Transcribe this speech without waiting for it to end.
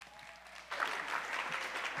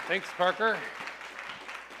Thanks, Parker.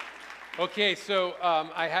 Okay, so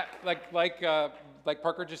like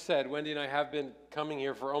Parker just said, Wendy and I have been coming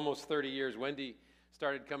here for almost 30 years. Wendy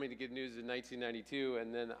started coming to Good News in 1992,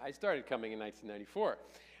 and then I started coming in 1994.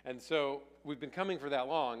 And so we've been coming for that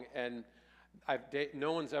long, and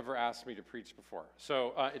no one's ever asked me to preach before.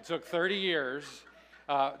 So it took 30 years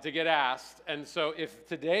to get asked. And so if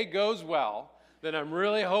today goes well, then I'm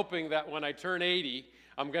really hoping that when I turn 80,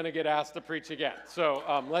 I'm going to get asked to preach again. So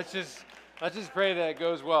let's just pray that it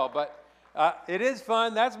goes well. But it is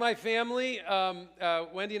fun. That's my family.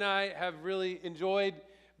 Wendy and I have really enjoyed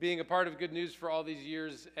being a part of Good News for all these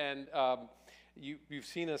years, and you've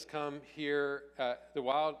seen us come here, the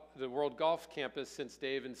World Golf Campus, since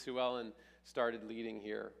Dave and Sue Ellen started leading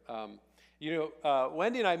here.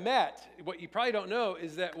 Wendy and I met. What you probably don't know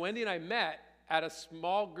is that Wendy and I met at a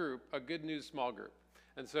small group, a Good News small group.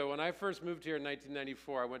 And so when I first moved here in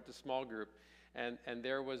 1994, I went to small group, and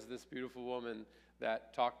there was this beautiful woman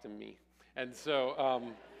that talked to me. And so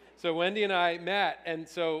so Wendy and I met, and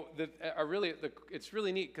so it's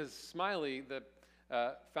really neat because Smiley,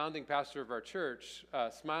 the founding pastor of our church,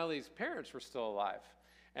 Smiley's parents were still alive,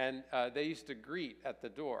 and they used to greet at the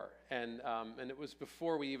door, and it was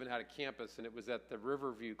before we even had a campus, and it was at the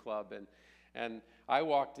Riverview Club, and I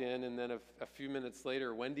walked in, and then a few minutes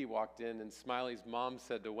later, Wendy walked in, and Smiley's mom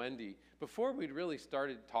said to Wendy, before we'd really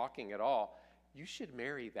started talking at all, "You should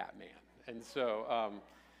marry that man." And so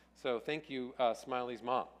thank you, Smiley's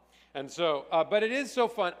mom. And so, but it is so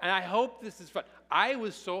fun, and I hope this is fun. I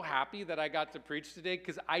was so happy that I got to preach today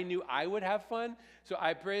because I knew I would have fun. So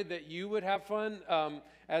I prayed that you would have fun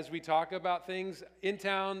as we talk about things. In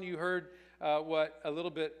town, you heard a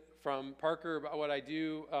little bit from Parker about what I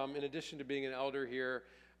do. In addition to being an elder here,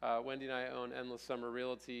 Wendy and I own Endless Summer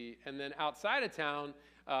Realty. And then outside of town,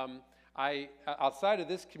 outside of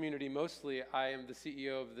this community mostly, I am the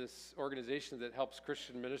CEO of this organization that helps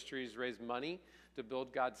Christian ministries raise money to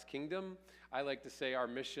build God's kingdom. I like to say our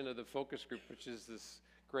mission of the Focus Group, which is this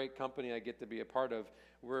great company I get to be a part of,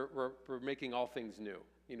 we're making all things new,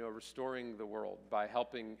 restoring the world by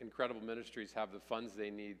helping incredible ministries have the funds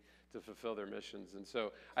they need to fulfill their missions. And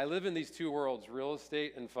so I live in these two worlds, real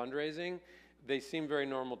estate and fundraising. They seem very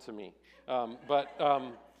normal to me. But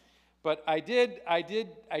I did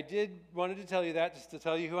wanted to tell you that, just to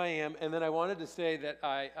tell you who I am. And then I wanted to say that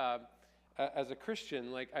as a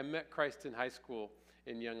Christian, I met Christ in high school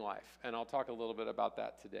in Young Life. And I'll talk a little bit about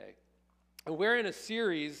that today. And we're in a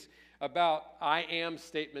series about I am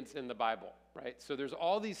statements in the Bible, right? So there's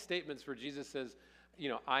all these statements where Jesus says,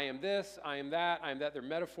 I am this, I am that, I am that. They're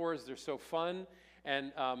metaphors. They're so fun.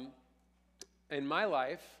 And in my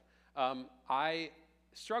life, I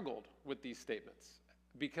struggled with these statements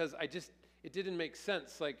because it didn't make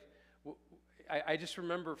sense. I just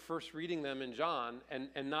remember first reading them in John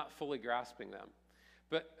and not fully grasping them.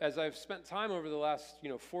 But as I've spent time over the last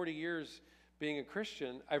 40 years being a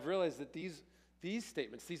Christian, I've realized that these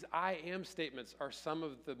statements, these I am statements, are some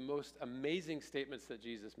of the most amazing statements that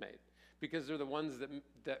Jesus made, because they're the ones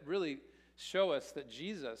that really show us that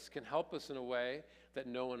Jesus can help us in a way that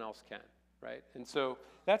no one else can, right? And so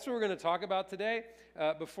that's what we're going to talk about today.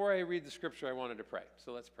 Before I read the scripture, I wanted to pray.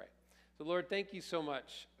 So let's pray. So Lord, thank you so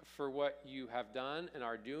much for what you have done and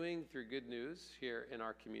are doing through Good News here in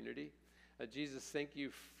our community. Jesus, thank you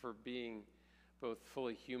for being both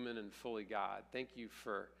fully human and fully God. Thank you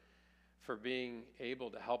for being able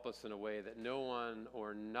to help us in a way that no one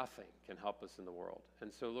or nothing can help us in the world.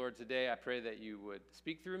 And so, Lord, today I pray that you would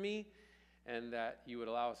speak through me and that you would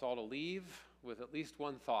allow us all to leave with at least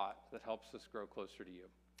one thought that helps us grow closer to you.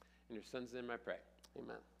 In your son's name I pray.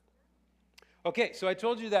 Amen. Okay, so I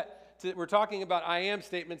told you that we're talking about I am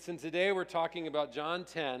statements, and today we're talking about John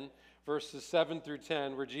 10, verses 7 through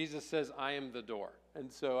 10, where Jesus says, I am the door. And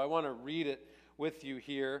so I want to read it with you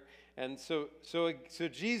here. And so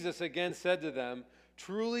Jesus again said to them,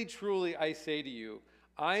 truly, truly, I say to you,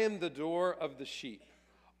 I am the door of the sheep.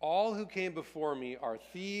 All who came before me are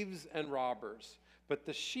thieves and robbers, but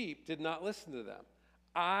the sheep did not listen to them.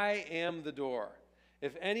 I am the door.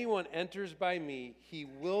 If anyone enters by me, he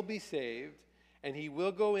will be saved, and he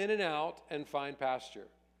will go in and out and find pasture.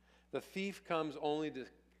 The thief comes only to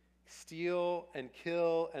steal and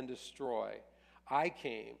kill and destroy. I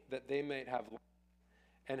came that they might have life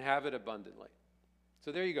and have it abundantly.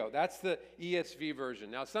 So there you go. That's the ESV version.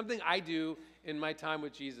 Now, something I do in my time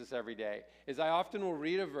with Jesus every day is I often will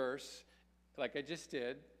read a verse like I just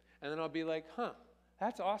did, and then I'll be like,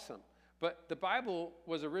 that's awesome. But the Bible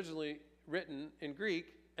was originally written in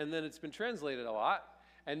Greek, and then it's been translated a lot.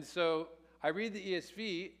 And so I read the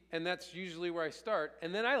ESV, and that's usually where I start.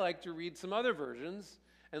 And then I like to read some other versions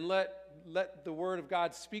and let the word of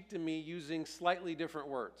God speak to me using slightly different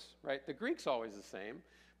words, right? The Greek's always the same,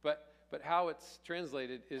 but how it's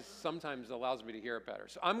translated is sometimes allows me to hear it better.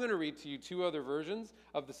 So I'm going to read to you two other versions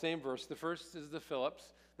of the same verse. The first is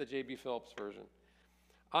the J.B. Phillips version.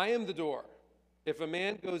 I am the door. If a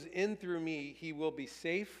man goes in through me, he will be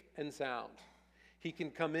safe and sound. He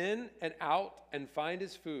can come in and out and find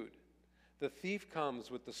his food. The thief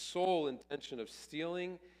comes with the sole intention of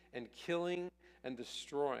stealing and killing and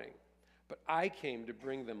destroying. But I came to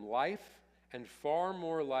bring them life and far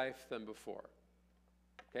more life than before.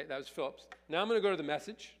 Okay, that was Phillips. Now I'm going to go to the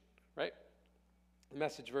Message, right? The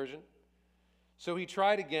Message version. So he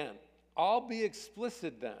tried again. I'll be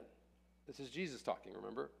explicit then. This is Jesus talking,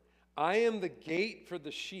 remember? I am the gate for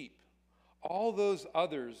the sheep. All those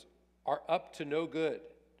others are up to no good.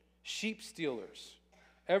 Sheep stealers,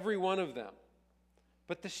 every one of them.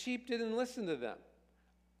 But the sheep didn't listen to them.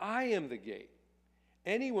 I am the gate.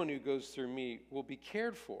 Anyone who goes through me will be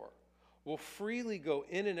cared for, will freely go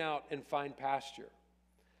in and out and find pasture.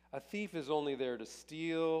 A thief is only there to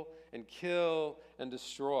steal and kill and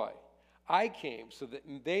destroy. I came so that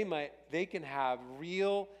they can have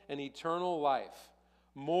real and eternal life,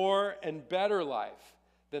 more and better life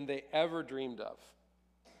than they ever dreamed of.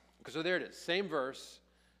 So there it is, same verse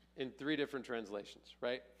in three different translations,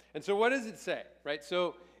 right? And so what does it say, right?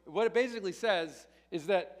 So what it basically says is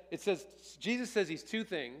that it says, Jesus says he's two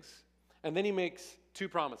things, and then he makes two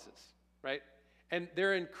promises, right? And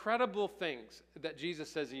they're incredible things that Jesus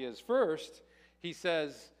says he is. First, he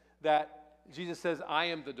says that Jesus says, I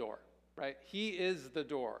am the door, right? He is the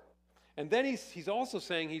door. And then he's also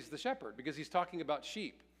saying he's the shepherd because he's talking about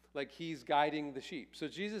sheep, like he's guiding the sheep. So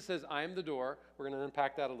Jesus says, I am the door. We're going to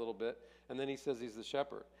unpack that a little bit. And then he says he's the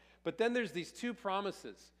shepherd. But then there's these two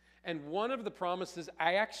promises. And one of the promises,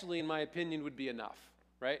 I actually, in my opinion, would be enough,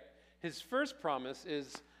 right? His first promise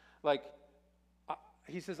is like,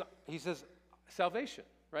 he says salvation,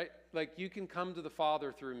 right? Like you can come to the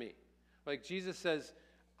Father through me. Like Jesus says,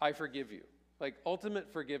 I forgive you. Like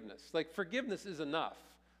ultimate forgiveness. Like forgiveness is enough.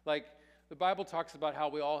 Like the Bible talks about how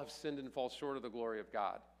we all have sinned and fall short of the glory of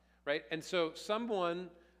God, right? And so someone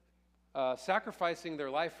sacrificing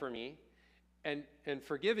their life for me and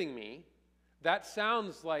forgiving me, that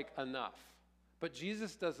sounds like enough. But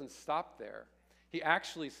Jesus doesn't stop there. He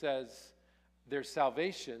actually says there's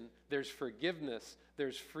salvation, there's forgiveness,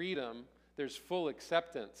 there's freedom, there's full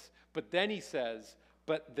acceptance. But then he says,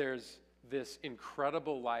 but there's this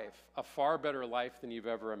incredible life, a far better life than you've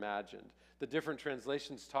ever imagined. The different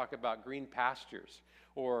translations talk about green pastures,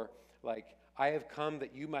 or like, I have come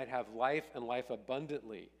that you might have life and life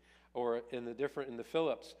abundantly, or in the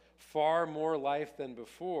Phillips, far more life than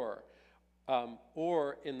before,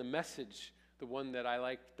 or in the Message, the one that I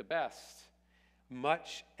like the best,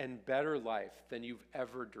 much and better life than you've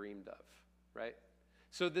ever dreamed of, right?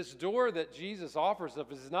 So this door that Jesus offers us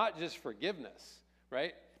is not just forgiveness,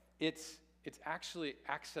 right? It's actually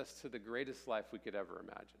access to the greatest life we could ever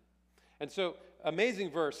imagine. And so,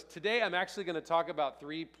 amazing verse. Today I'm actually going to talk about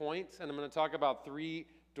 3 points, and I'm going to talk about 3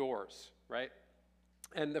 doors, right?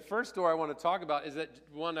 And the first door I want to talk about is that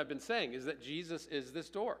one I've been saying, is that Jesus is this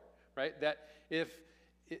door, right? That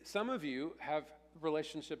some of you have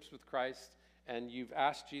relationships with Christ and you've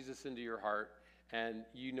asked Jesus into your heart, and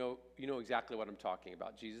you know exactly what I'm talking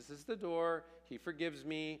about. Jesus is the door. He forgives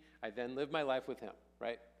me. I then live my life with him,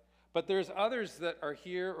 right? But there's others that are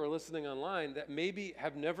here or listening online that maybe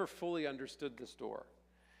have never fully understood this door.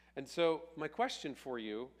 And so my question for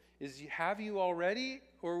you is, have you already,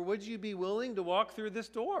 or would you be willing to walk through this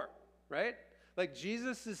door, right? Like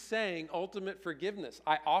Jesus is saying ultimate forgiveness.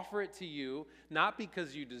 I offer it to you, not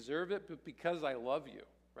because you deserve it, but because I love you,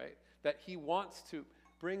 right? That he wants to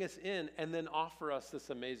bring us in and then offer us this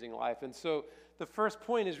amazing life. And so the first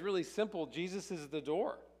point is really simple. Jesus is the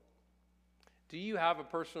door. Do you have a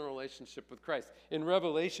personal relationship with Christ? In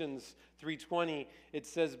Revelations 3:20, it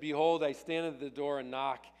says, behold, I stand at the door and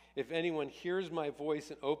knock. If anyone hears my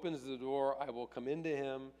voice and opens the door, I will come into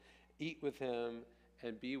him, eat with him,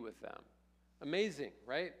 and be with them. Amazing,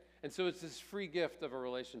 right? And so it's this free gift of a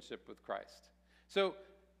relationship with Christ. So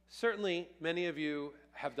certainly many of you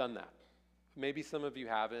have done that. Maybe some of you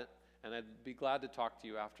haven't, and I'd be glad to talk to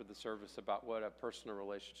you after the service about what a personal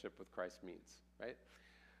relationship with Christ means, right?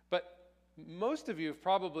 But most of you have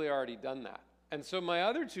probably already done that. And so my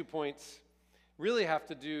other 2 points really have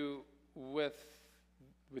to do with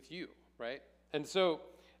you, right? And so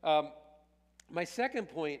my second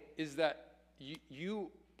point is that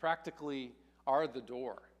you practically are the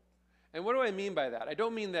door. And what do I mean by that? I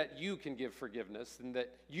don't mean that you can give forgiveness and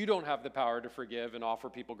that you don't have the power to forgive and offer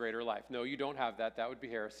people greater life. No, you don't have that. That would be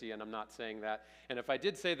heresy, and I'm not saying that. And if I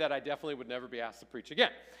did say that, I definitely would never be asked to preach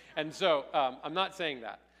again. And so I'm not saying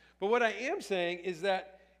that. But what I am saying is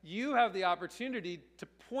that you have the opportunity to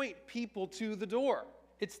point people to the door.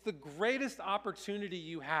 It's the greatest opportunity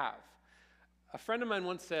you have. A friend of mine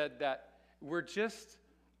once said that we're just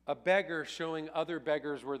a beggar showing other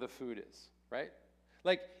beggars where the food is, right?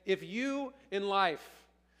 Like, if you in life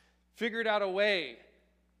figured out a way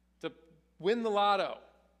to win the lotto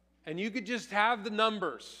and you could just have the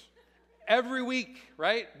numbers every week,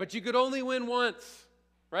 right? But you could only win once,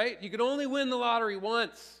 right? You could only win the lottery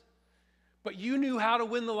once, but you knew how to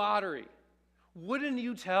win the lottery. Wouldn't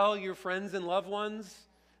you tell your friends and loved ones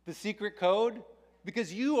the secret code?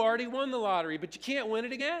 Because you already won the lottery, but you can't win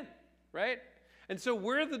it again, right? And so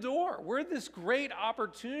we're the door. We're this great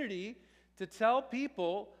opportunity to tell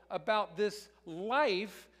people about this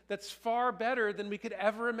life that's far better than we could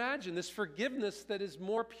ever imagine, this forgiveness that is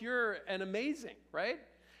more pure and amazing, right?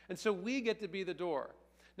 And so we get to be the door.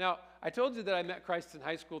 Now, I told you that I met Christ in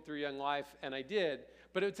high school through Young Life, and I did,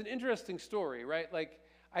 but it's an interesting story, right? Like,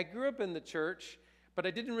 I grew up in the church, but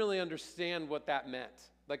I didn't really understand what that meant.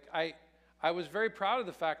 Like, I was very proud of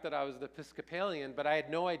the fact that I was the Episcopalian, but I had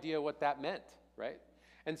no idea what that meant, right?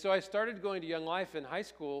 And so I started going to Young Life in high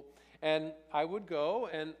school, and I would go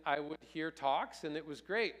and I would hear talks, and it was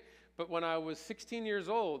great. But when I was 16 years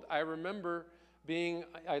old, I remember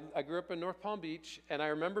I grew up in North Palm Beach, and I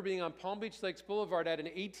remember being on Palm Beach Lakes Boulevard at an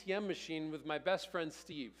ATM machine with my best friend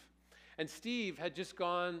Steve. And Steve had just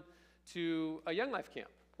gone to a Young Life camp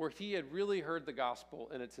where he had really heard the gospel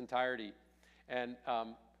in its entirety. And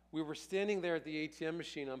we were standing there at the ATM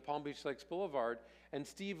machine on Palm Beach Lakes Boulevard, and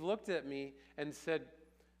Steve looked at me and said,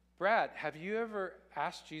 "Brad, have you ever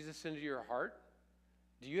asked Jesus into your heart?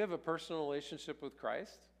 Do you have a personal relationship with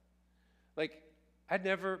Christ?" Like, I'd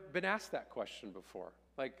never been asked that question before.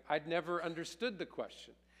 Like, I'd never understood the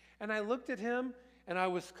question. And I looked at him, and I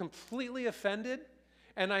was completely offended,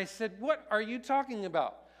 and I said, "What are you talking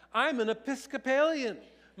about? I'm an Episcopalian.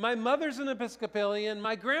 My mother's an Episcopalian.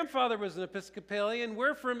 My grandfather was an Episcopalian.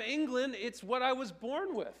 We're from England. It's what I was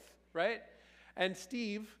born with," right? And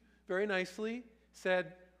Steve, very nicely,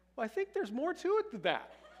 said, "Well, I think there's more to it than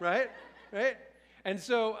that," right? Right? And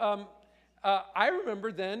so I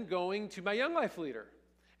remember then going to my Young Life leader.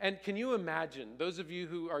 And can you imagine, those of you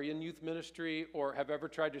who are in youth ministry or have ever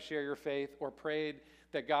tried to share your faith or prayed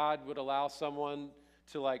that God would allow someone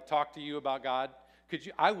to like talk to you about God?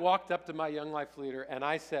 I walked up to my Young Life leader and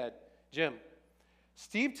I said, "Jim,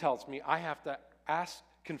 Steve tells me I have to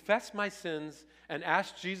confess my sins and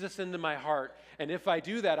ask Jesus into my heart, and if I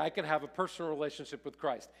do that, I can have a personal relationship with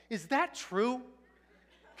Christ. Is that true?"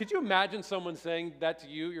 Could you imagine someone saying that to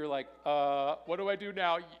you? You're like, what do I do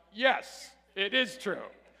now? Yes, it is true,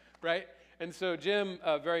 right? And so Jim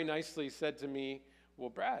very nicely said to me, "Well,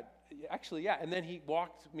 Brad, actually, yeah." And then he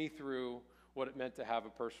walked me through what it meant to have a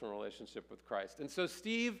personal relationship with Christ. And so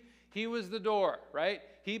Steve, he was the door, right?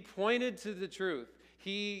 He pointed to the truth.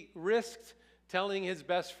 He risked telling his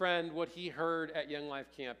best friend what he heard at Young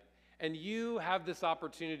Life Camp. And you have this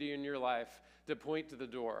opportunity in your life to point to the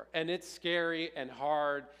door. And it's scary and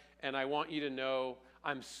hard, and I want you to know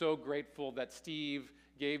I'm so grateful that Steve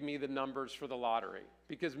gave me the numbers for the lottery,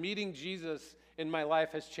 because meeting Jesus in my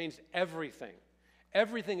life has changed everything.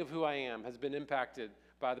 Everything of who I am has been impacted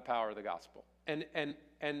by the power of the gospel.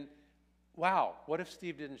 And wow, what if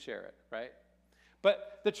Steve didn't share it, right?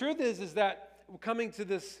 But the truth is that coming to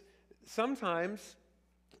this, sometimes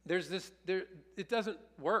it doesn't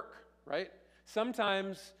work, right?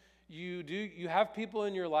 Sometimes you have people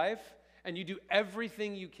in your life and you do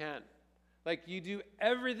everything you can. Like, you do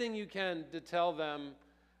everything you can to tell them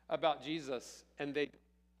about Jesus, and they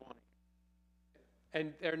don't want it.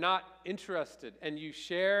 And they're not interested. And you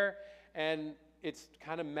share, and it's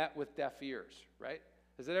kind of met with deaf ears, right?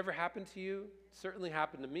 Has that ever happened to you? It certainly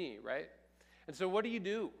happened to me, right? And so what do you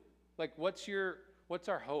do? Like, what's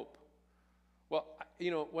our hope? Well,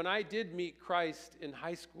 when I did meet Christ in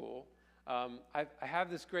high school, I have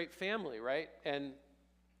this great family, right? And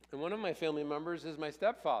one of my family members is my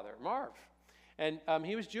stepfather, Marv. And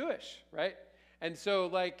he was Jewish, right? And so,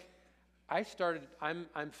 like,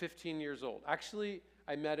 I'm 15 years old. Actually,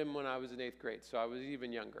 I met him when I was in 8th grade, so I was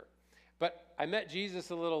even younger. But I met Jesus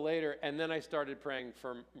a little later, and then I started praying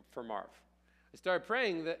for Marv. I started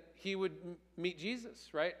praying that he would meet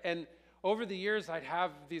Jesus, right? And over the years, I'd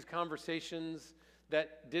have these conversations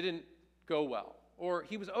that didn't go well. Or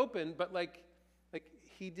he was open, but I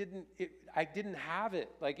didn't have it.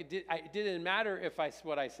 Like, it didn't matter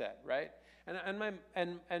what I said, right?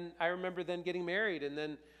 And I remember then getting married, and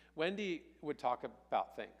then Wendy would talk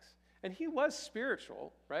about things. And he was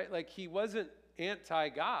spiritual, right? Like, he wasn't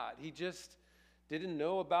anti-God. He just didn't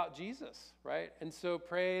know about Jesus, right? And so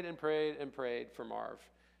prayed and prayed and prayed for Marv.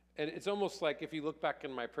 And it's almost like if you look back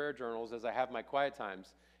in my prayer journals as I have my quiet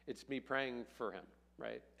times, it's me praying for him,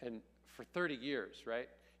 right? And for 30 years, right?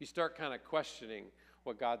 You start kind of questioning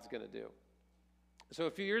what God's going to do. So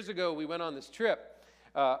a few years ago, we went on this trip.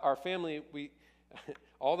 Our family,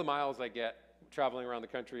 all the miles I get traveling around the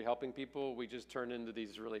country helping people, we just turn into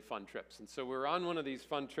these really fun trips. And so we were on one of these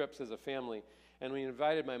fun trips as a family, and we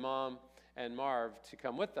invited my mom and Marv to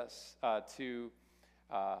come with us to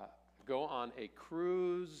go on a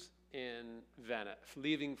cruise in Venice,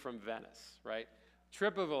 leaving from Venice, right?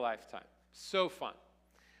 Trip of a lifetime. So fun.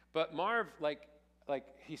 But Marv, like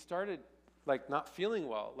he started not feeling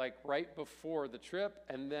well, right before the trip,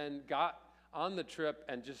 and then got on the trip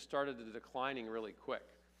and just started declining really quick.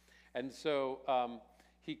 And so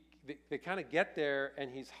they kind of get there, and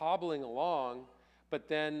he's hobbling along, but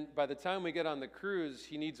then by the time we get on the cruise,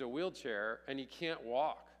 he needs a wheelchair, and he can't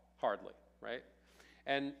walk hardly, right?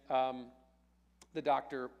 And the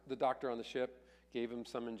doctor on the ship gave him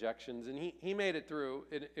some injections, and he made it through.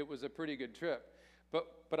 It was a pretty good trip.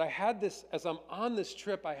 But I had this, as I'm on this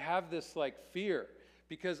trip, I have this fear,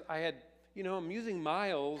 because I'm using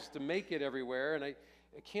miles to make it everywhere, and I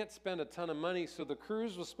can't spend a ton of money. So the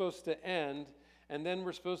cruise was supposed to end, and then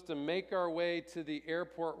we're supposed to make our way to the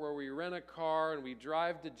airport where we rent a car, and we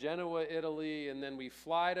drive to Genoa, Italy, and then we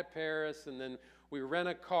fly to Paris, and then we rent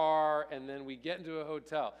a car, and then we get into a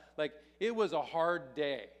hotel. It was a hard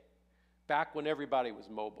day back when everybody was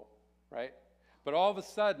mobile, right? But all of a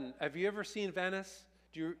sudden, have you ever seen Venice?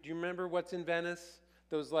 Do you remember what's in Venice?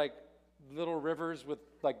 Those little rivers with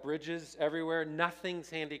bridges everywhere. Nothing's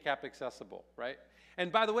handicap accessible, right?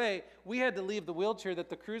 And by the way, we had to leave the wheelchair that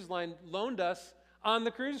the cruise line loaned us on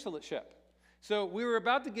the cruise ship. So we were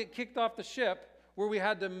about to get kicked off the ship where we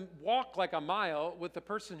had to walk a mile with the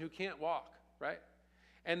person who can't walk, right?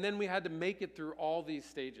 And then we had to make it through all these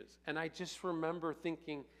stages. And I just remember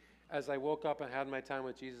thinking, as I woke up and had my time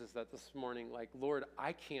with Jesus, that this morning, Lord,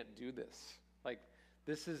 I can't do this.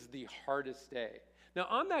 This is the hardest day. Now,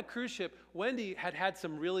 on that cruise ship, Wendy had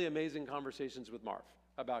some really amazing conversations with Marv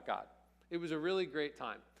about God. It was a really great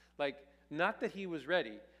time. Not that he was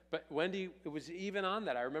ready, but Wendy, it was even on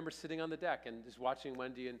that. I remember sitting on the deck and just watching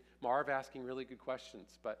Wendy and Marv asking really good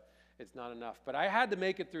questions, but it's not enough. But I had to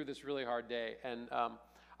make it through this really hard day, and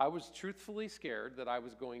I was truthfully scared that I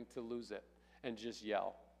was going to lose it and just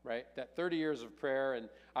yell, right? That 30 years of prayer, and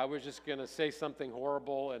I was just going to say something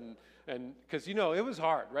horrible, and because, it was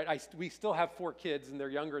hard, right? We still have 4 kids, and they're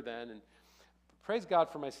younger then, and praise God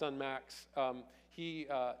for my son, Max. He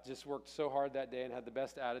just worked so hard that day and had the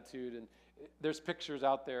best attitude, and there's pictures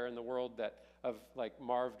out there in the world of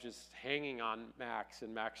Marv just hanging on Max,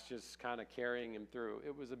 and Max just kind of carrying him through.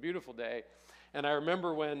 It was a beautiful day, and I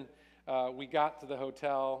remember when we got to the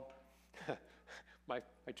hotel,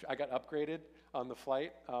 I got upgraded on the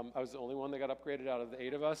flight. I was the only one that got upgraded out of the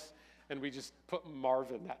 8 of us, and we just put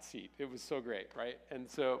Marv in that seat. It was so great, right? And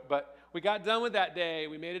so, but we got done with that day.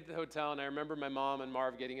 We made it to the hotel, and I remember my mom and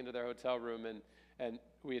Marv getting into their hotel room, and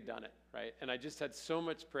we had done it, right? And I just had so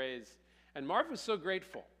much praise. And Marv was so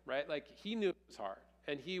grateful, right? He knew it was hard,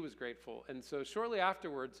 and he was grateful. And so shortly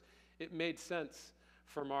afterwards, it made sense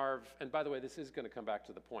for Marv. And by the way, this is going to come back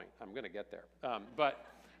to the point. I'm going to get there.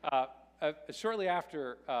 Shortly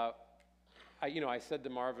after, I said to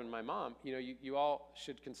Marv and my mom, you all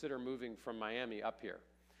should consider moving from Miami up here.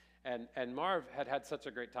 And Marv had such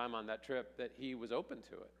a great time on that trip that he was open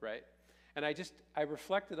to it, right? And I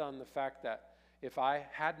reflected on the fact that if I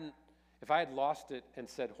had lost it and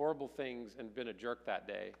said horrible things and been a jerk that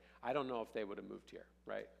day, I don't know if they would have moved here,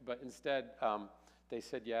 right? But instead, they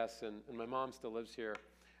said yes, and my mom still lives here,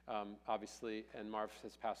 obviously, and Marv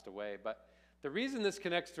has passed away. But the reason this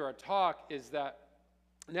connects to our talk is that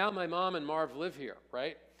now my mom and Marv live here,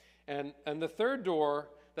 right? And the third door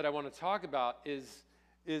that I want to talk about is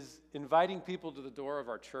inviting people to the door of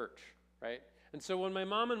our church, right? And so when my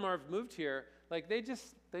mom and Marv moved here, they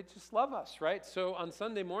just love us, right? So on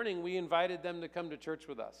Sunday morning, we invited them to come to church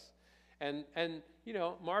with us. And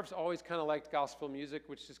Marv's always kind of liked gospel music,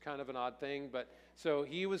 which is kind of an odd thing, but so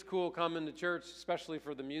he was cool coming to church, especially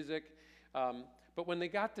for the music. But when they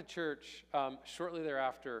got to church, shortly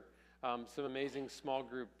thereafter, some amazing small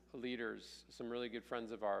group leaders, some really good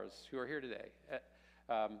friends of ours who are here today,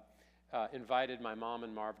 invited my mom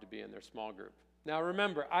and Marv to be in their small group. Now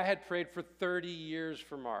remember, I had prayed for 30 years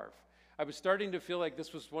for Marv. I was starting to feel like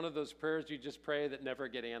this was one of those prayers you just pray that never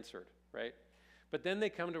get answered, right? But then they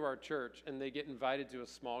come to our church and they get invited to a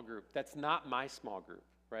small group. That's not my small group,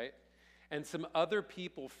 right? And some other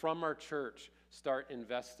people from our church start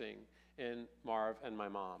investing in Marv and my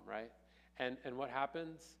mom, right? And what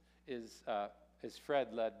happens is Fred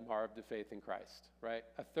led Marv to faith in Christ, right?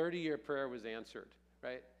 A 30-year prayer was answered,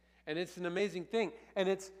 right? And it's an amazing thing. And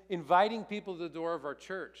it's inviting people to the door of our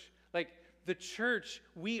church. Like, the church,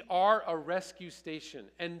 we are a rescue station.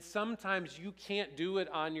 And sometimes you can't do it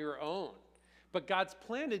on your own. But God's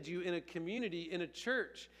planted you in a community, in a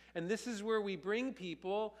church. And this is where we bring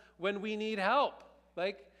people when we need help.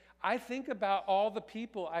 Like, I think about all the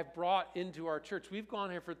people I've brought into our church. We've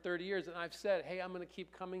gone here for 30 years, and I've said, hey, I'm going to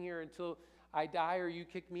keep coming here until I die or you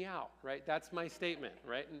kick me out, right? That's my statement,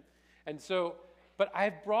 right? And so, but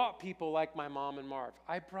I've brought people like my mom and Marv.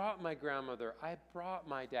 I brought my grandmother. I brought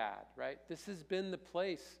my dad, right? This has been the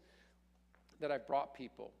place that I've brought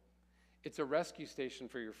people. It's a rescue station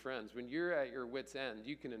for your friends. When you're at your wit's end,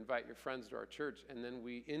 you can invite your friends to our church, and then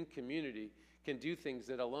we, in community, can do things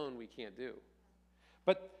that alone we can't do.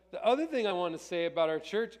 But the other thing I want to say about our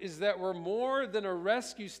church is that we're more than a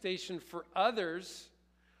rescue station for others.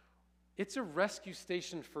 It's a rescue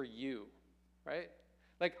station for you, right?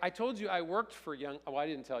 Like I told you, I worked for I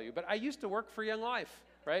didn't tell you, but I used to work for Young Life,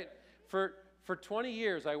 right? For 20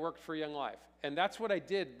 years, I worked for Young Life. And that's what I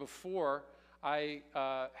did before I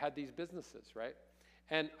had these businesses, right?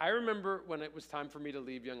 And I remember when it was time for me to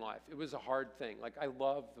leave Young Life. It was a hard thing. Like, I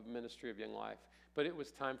love the ministry of Young Life, but it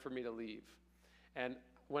was time for me to leave. And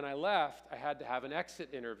when I left, I had to have an exit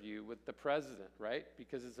interview with the president, right?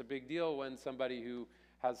 Because it's a big deal when somebody who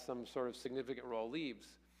has some sort of significant role leaves.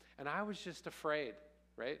 And I was just afraid,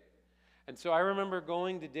 right? And so I remember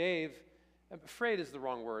going to Dave. Afraid is the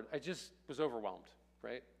wrong word. I just was overwhelmed,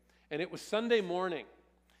 right? And it was Sunday morning.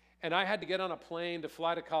 And I had to get on a plane to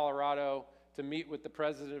fly to Colorado to meet with the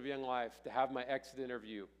president of Young Life to have my exit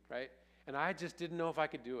interview, right? And I just didn't know if I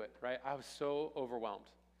could do it, right? I was so overwhelmed.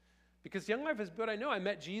 Because Young Life is good, I know. I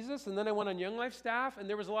met Jesus, and then I went on Young Life staff, and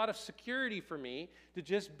there was a lot of security for me to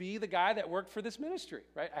just be the guy that worked for this ministry,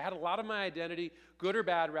 right? I had a lot of my identity, good or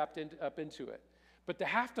bad, wrapped up into it. But to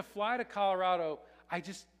have to fly to Colorado, I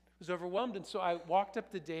just was overwhelmed. And so I walked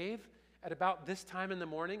up to Dave at about this time in the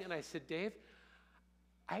morning, and I said, Dave,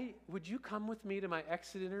 would you come with me to my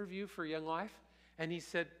exit interview for Young Life? And he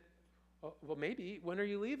said, well, maybe. When are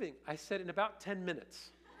you leaving? I said, in about 10 minutes.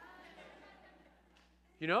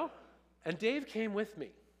 You know? And Dave came with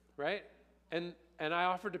me, right? And I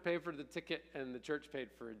offered to pay for the ticket, and the church paid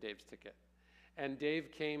for Dave's ticket. And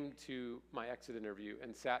Dave came to my exit interview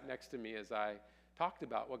and sat next to me as I talked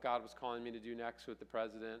about what God was calling me to do next with the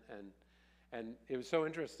president. And it was so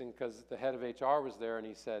interesting because the head of HR was there, and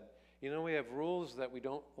he said, you know, we have rules that we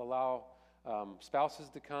don't allow spouses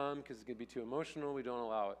to come because it could be too emotional. We don't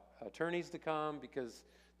allow attorneys to come because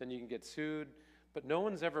then you can get sued. But no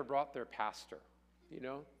one's ever brought their pastor, you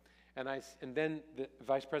know? And then the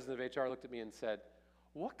vice president of HR looked at me and said,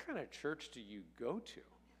 what kind of church do you go to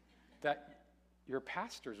that your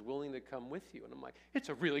pastor's willing to come with you? And I'm like, it's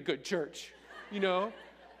a really good church, you know?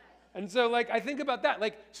 And so, like, I think about that.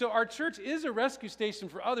 Like, so our church is a rescue station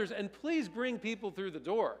for others, and please bring people through the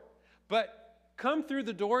door. But come through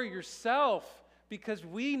the door yourself because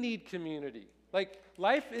we need community. Like,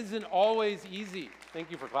 life isn't always easy.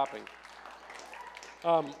 Thank you for clapping.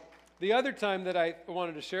 The other time that I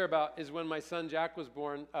wanted to share about is when my son Jack was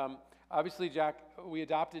born. Obviously, we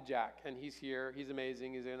adopted Jack, and he's here. He's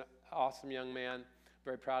amazing. He's an awesome young man.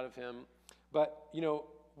 Very proud of him. But, you know,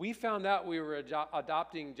 we found out we were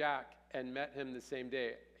adopting Jack and met him the same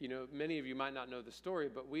day. You know, many of you might not know the story,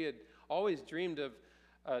 but we had always dreamed of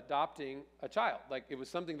adopting a child. Like, it was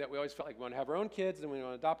something that we always felt like we want to have our own kids and we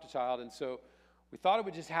want to adopt a child. And so we thought it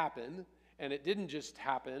would just happen. And it didn't just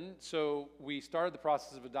happen, so we started the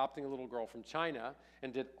process of adopting a little girl from China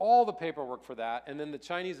and did all the paperwork for that, and then the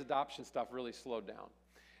Chinese adoption stuff really slowed down.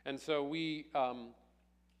 And so we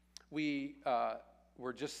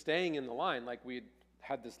were just staying in the line, like we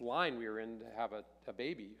had this line we were in to have a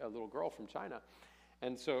baby, a little girl from China.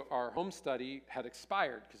 And so our home study had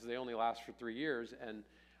expired because they only last for 3 years, and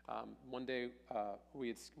one day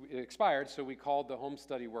it expired, so we called the home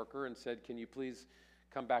study worker and said, can you please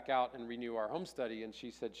come back out and renew our home study? And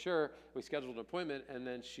she said, sure. We scheduled an appointment, and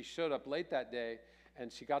then she showed up late that day,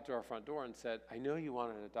 and she got to our front door and said, I know you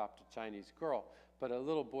want to adopt a Chinese girl, but a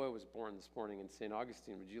little boy was born this morning in St.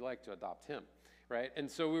 Augustine. Would you like to adopt him? Right?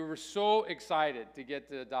 And so we were so excited to get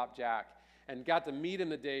to adopt Jack and got to meet him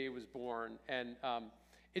the day he was born. And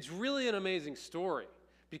it's really an amazing story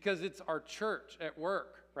because it's our church at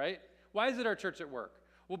work, right? Why is it our church at work?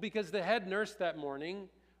 Well, because the head nurse that morning,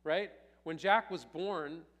 right, when Jack was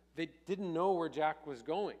born, they didn't know where Jack was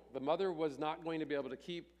going. The mother was not going to be able to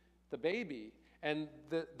keep the baby. And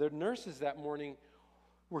the nurses that morning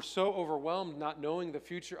were so overwhelmed not knowing the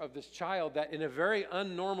future of this child that in a very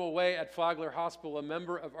unnormal way at Flagler Hospital, a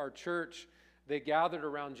member of our church, they gathered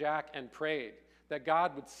around Jack and prayed that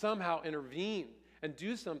God would somehow intervene and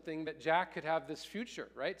do something that Jack could have this future,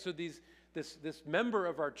 right? So this member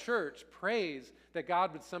of our church prays that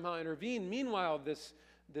God would somehow intervene. Meanwhile, this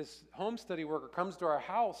home study worker comes to our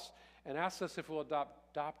house and asks us if we'll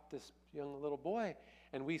adopt this young little boy.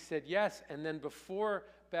 And we said yes. And then before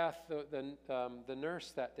Beth, the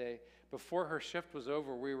nurse that day, before her shift was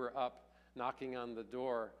over, we were up knocking on the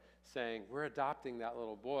door saying, we're adopting that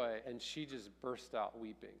little boy. And she just burst out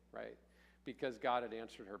weeping, right? Because God had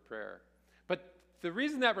answered her prayer. But the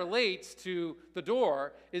reason that relates to the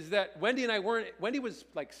door is that Wendy was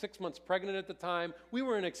like 6 months pregnant at the time. We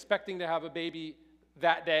weren't expecting to have a baby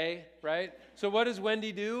that day, right? So what does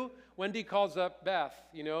Wendy do? Wendy calls up Beth,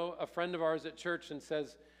 a friend of ours at church, and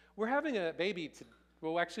says, we're having a baby.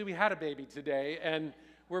 Well, actually, we had a baby today, and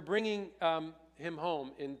we're bringing him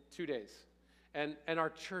home in 2 days. And our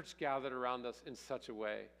church gathered around us in such a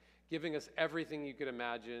way, giving us everything you could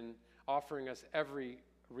imagine, offering us every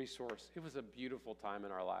resource. It was a beautiful time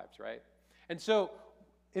in our lives, right? And so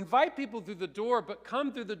invite people through the door, but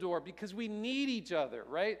come through the door because we need each other,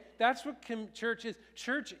 right? That's what church is.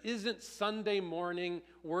 Church isn't Sunday morning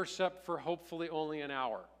worship for hopefully only an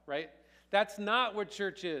hour, right? That's not what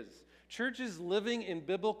church is. Church is living in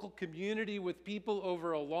biblical community with people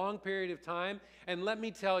over a long period of time. And let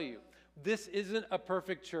me tell you, this isn't a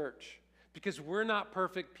perfect church because we're not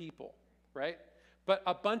perfect people, right? But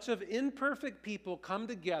a bunch of imperfect people come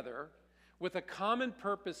together with a common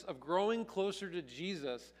purpose of growing closer to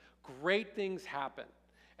Jesus. Great things happen.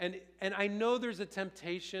 And I know there's a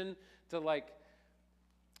temptation to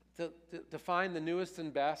find the newest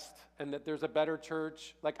and best and that there's a better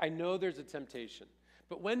church. I know there's a temptation.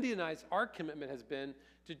 But Wendy and our commitment has been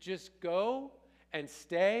to just go and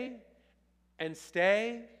stay and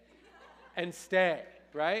stay and stay,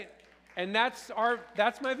 right? And that's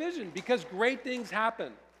my vision because great things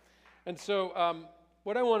happen. And so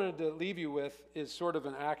what I wanted to leave you with is sort of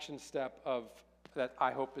an action step that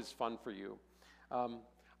I hope is fun for you.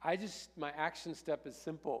 My action step is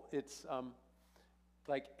simple. It's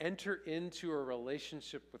enter into a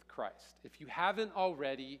relationship with Christ. If you haven't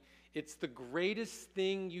already, it's the greatest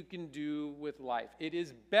thing you can do with life. It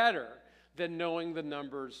is better than knowing the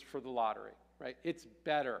numbers for the lottery, right? It's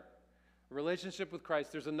better. Relationship with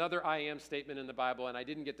Christ. There's another I am statement in the Bible, and I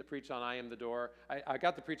didn't get to preach on I am the door. I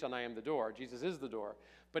got to preach on I am the door. Jesus is the door.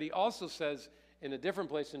 But he also says in a different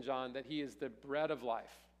place in John that he is the bread of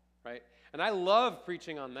life, right? And I love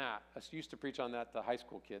preaching on that. I used to preach on that to high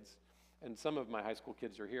school kids. And some of my high school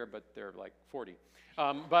kids are here, but they're like 40.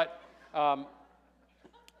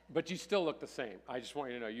 But you still look the same. I just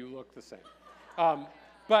want you to know you look the same.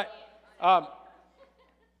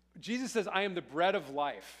 Jesus says, I am the bread of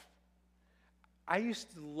life. I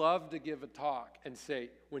used to love to give a talk and say,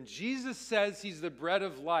 when Jesus says he's the bread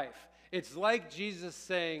of life, it's like Jesus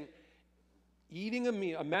saying,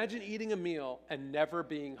 imagine eating a meal and never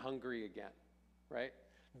being hungry again, right?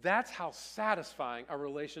 That's how satisfying a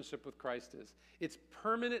relationship with Christ is. It's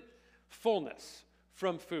permanent fullness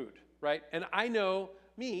from food, right? And I know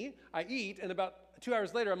I eat, and about 2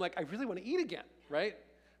 hours later, I'm like, I really want to eat again, right?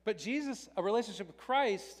 But Jesus, a relationship with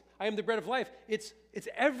Christ, I am the bread of life. It's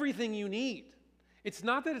everything you need. It's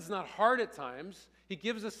not that it's not hard at times. He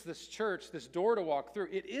gives us this church, this door to walk through.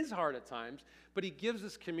 It is hard at times, but he gives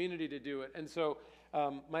us community to do it. And so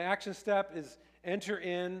my action step is enter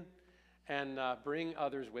in and bring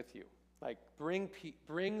others with you.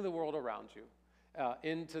 Bring the world around you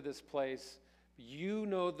into this place. You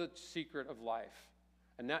know the secret of life.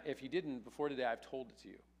 And now, if you didn't before today, I've told it to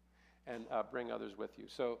you. And bring others with you.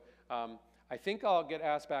 So I think I'll get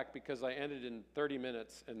asked back because I ended in 30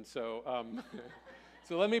 minutes. And so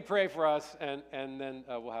so let me pray for us, and then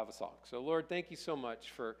we'll have a song. So, Lord, thank you so much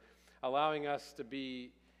for allowing us to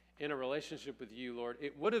be in a relationship with you, Lord.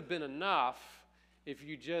 It would have been enough if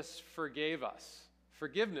you just forgave us.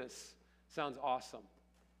 Forgiveness sounds awesome.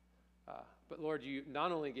 But, Lord, you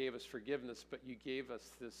not only gave us forgiveness, but you gave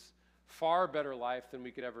us this far better life than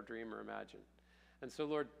we could ever dream or imagine. And so,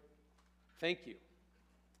 Lord, thank you.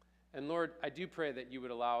 And Lord, I do pray that you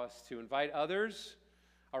would allow us to invite others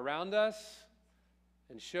around us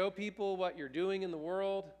and show people what you're doing in the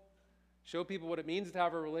world, show people what it means to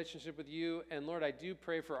have a relationship with you. And Lord, I do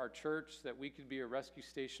pray for our church that we could be a rescue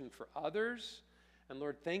station for others. And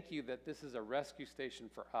Lord, thank you that this is a rescue station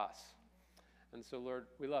for us. And so, Lord,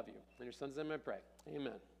 we love you. In your son's name I pray.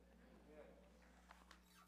 Amen.